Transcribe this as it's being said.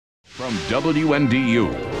From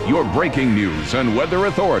WNDU, your breaking news and weather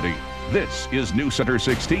authority, this is News Center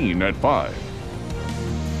 16 at 5.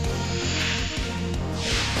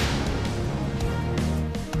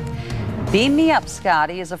 Beam me up,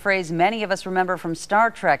 Scotty, is a phrase many of us remember from Star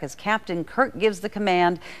Trek as Captain Kirk gives the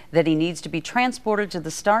command that he needs to be transported to the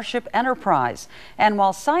Starship Enterprise. And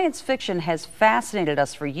while science fiction has fascinated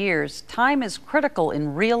us for years, time is critical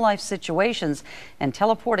in real-life situations, and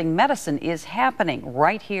teleporting medicine is happening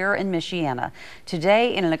right here in Michiana.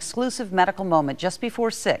 Today, in an exclusive medical moment just before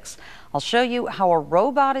 6, I'll show you how a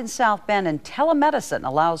robot in South Bend and telemedicine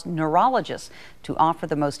allows neurologists to offer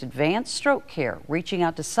the most advanced stroke care, reaching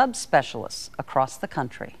out to subspecialists across the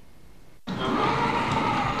country. The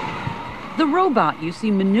robot you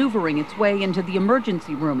see maneuvering its way into the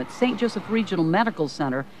emergency room at St. Joseph Regional Medical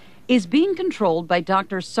Center is being controlled by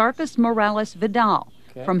Dr. Sarkis Morales Vidal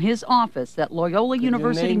from his office at Loyola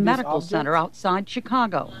University Medical Center outside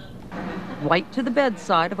Chicago. Right to the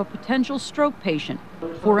bedside of a potential stroke patient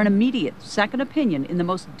for an immediate second opinion in the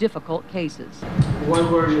most difficult cases. What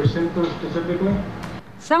were your symptoms specifically?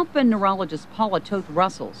 South Bend neurologist Paula Toth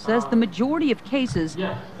Russell says the majority of cases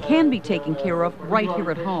can be taken care of right here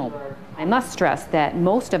at home. I must stress that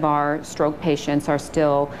most of our stroke patients are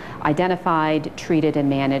still identified, treated, and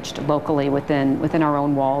managed locally within our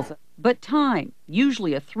own walls. But time,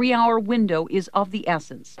 usually a 3-hour window, is of the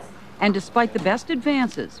essence. And despite the best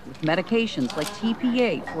advances with medications like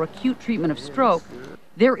TPA for acute treatment of stroke,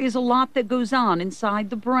 there is a lot that goes on inside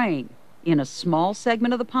the brain in a small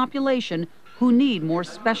segment of the population who need more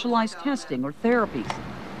specialized testing or therapies.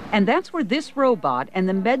 And that's where this robot and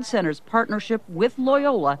the Med Center's partnership with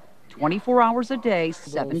Loyola 24 hours a day,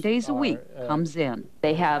 7 days a week, comes in.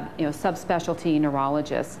 They have, subspecialty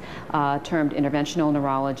neurologists, termed interventional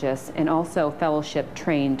neurologists, and also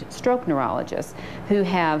fellowship-trained stroke neurologists who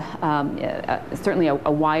have certainly a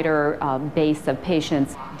wider base of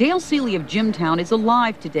patients. Dale Seeley of Jimtown is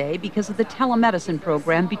alive today because of the telemedicine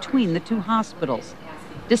program between the two hospitals.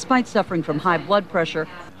 Despite suffering from high blood pressure,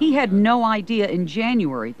 he had no idea in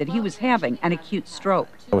January that he was having an acute stroke.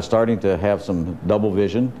 I was starting to have some double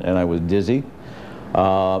vision and I was dizzy.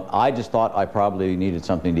 I just thought I probably needed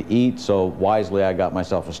something to eat, so wisely I got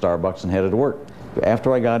myself a Starbucks and headed to work.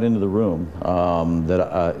 After I got into the room,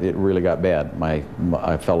 it really got bad.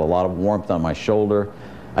 I felt a lot of warmth on my shoulder.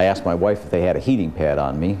 I asked my wife if they had a heating pad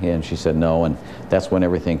on me, and she said no, and that's when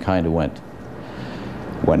everything kind of went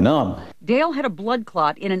numb. Dale had a blood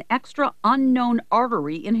clot in an extra unknown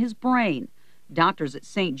artery in his brain. Doctors at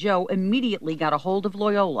St. Joe immediately got a hold of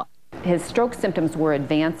Loyola. His stroke symptoms were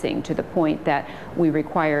advancing to the point that we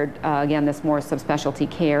required, again, this more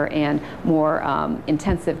subspecialty care and more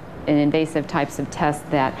intensive and invasive types of tests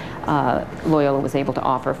that Loyola was able to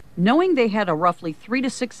offer. Knowing they had a roughly 3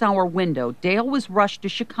 to 6 hour window, Dale was rushed to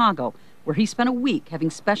Chicago, where he spent a week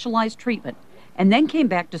having specialized treatment, and then came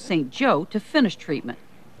back to St. Joe to finish treatment.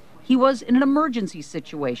 He was in an emergency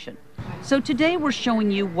situation. So today we're showing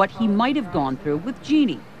you what he might have gone through with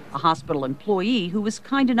Jeannie, a hospital employee who was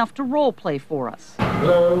kind enough to role play for us.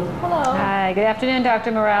 Hello. Hello. Hi, good afternoon,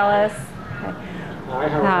 Dr. Morales. Hi, how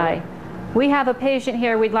are Hi. you? We have a patient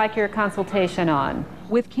here we'd like your consultation on.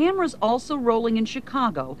 With cameras also rolling in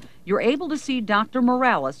Chicago, you're able to see Dr.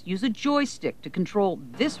 Morales use a joystick to control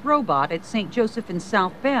this robot at St. Joseph in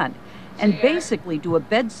South Bend and basically do a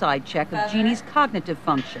bedside check of Jeannie's cognitive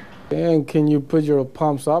function. And can you put your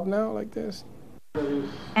palms up now like this?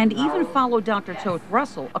 And even follow Dr. Toth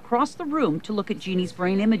Russell across the room to look at Jeannie's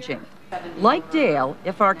brain imaging. Like Dale,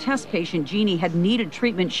 if our test patient Jeannie had needed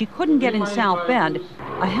treatment she couldn't get in South Bend,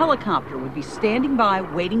 a helicopter would be standing by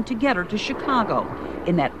waiting to get her to Chicago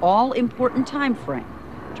in that all-important time frame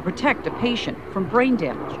to protect a patient from brain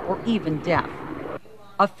damage or even death.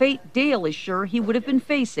 A fate Dale is sure he would have been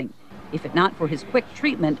facing if it not for his quick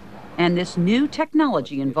treatment and this new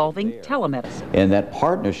technology involving telemedicine. And that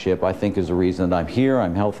partnership, I think, is the reason that I'm here,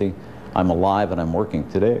 I'm healthy, I'm alive, and I'm working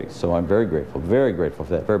today. So I'm very grateful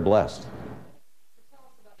for that, very blessed.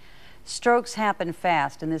 Strokes happen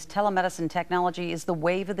fast, and this telemedicine technology is the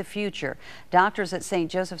wave of the future. Doctors at St.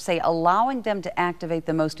 Joseph say allowing them to activate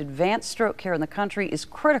the most advanced stroke care in the country is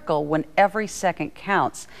critical when every second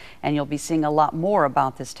counts. And you'll be seeing a lot more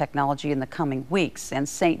about this technology in the coming weeks. And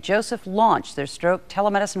St. Joseph launched their stroke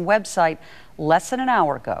telemedicine website less than an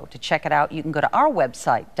hour ago. To check it out, you can go to our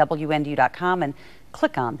website, WNDU.com, and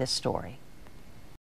click on this story.